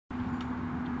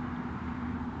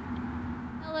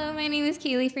Hello, my name is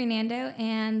Keili Fernando,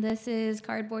 and this is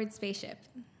Cardboard Spaceship.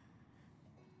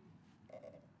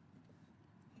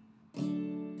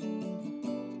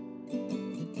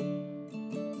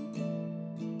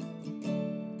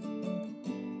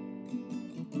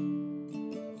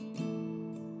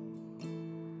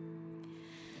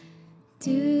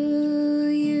 Do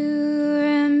you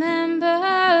remember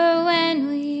when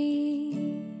we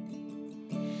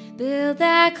built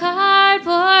that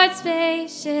cardboard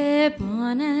spaceship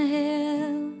on a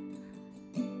hill,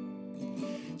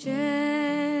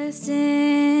 dressed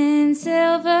in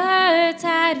silver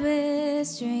tied with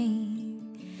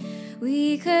string?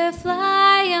 We could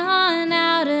fly on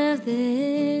out of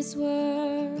this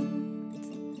world.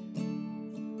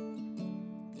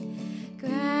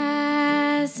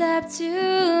 Grass up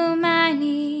to my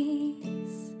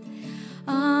knees,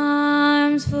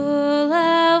 arms full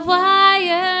of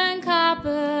wire and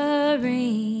copper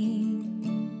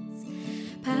rings,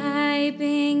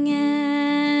 piping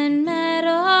and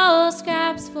metal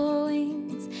scraps for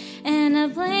wings, and a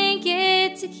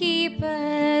blanket to keep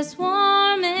us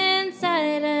warm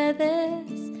inside of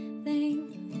this thing.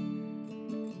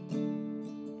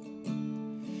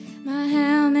 My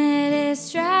helmet is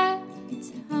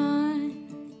strapped on,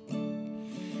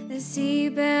 the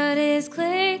seatbelt is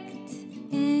clicked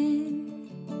in,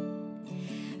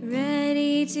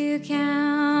 ready to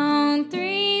count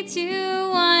 3, 2,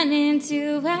 1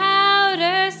 into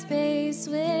outer space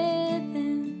with him.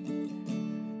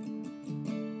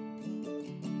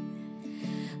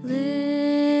 Lift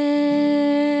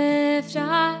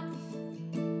off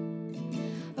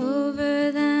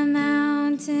over the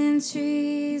mountains,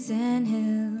 trees, and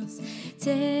hills.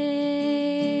 Take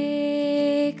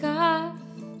off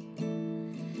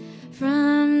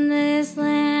from this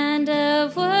land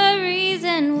of worries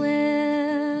and wills.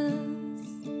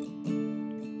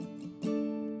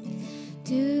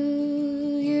 Do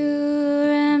you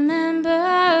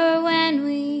remember when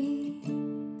we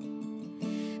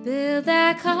built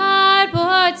that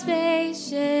cardboard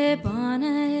spaceship on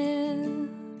a hill,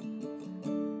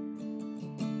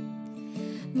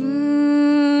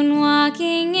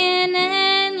 moonwalking in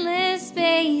endless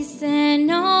space and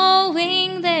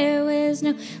knowing there was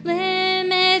no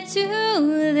limit to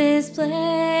this place?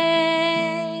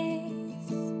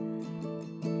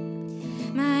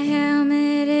 My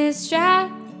helmet is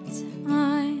strapped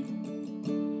on,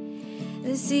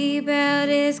 the seatbelt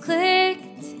is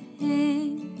clicked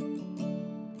in,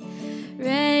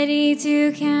 ready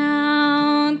to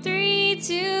count 3,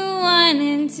 2, 1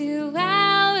 into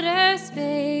outer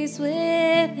space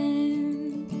with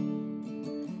him.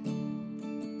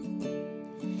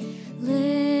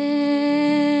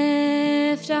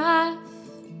 Lift off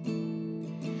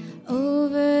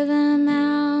over the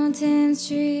mountains,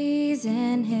 trees,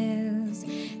 and hills.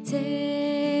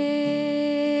 Take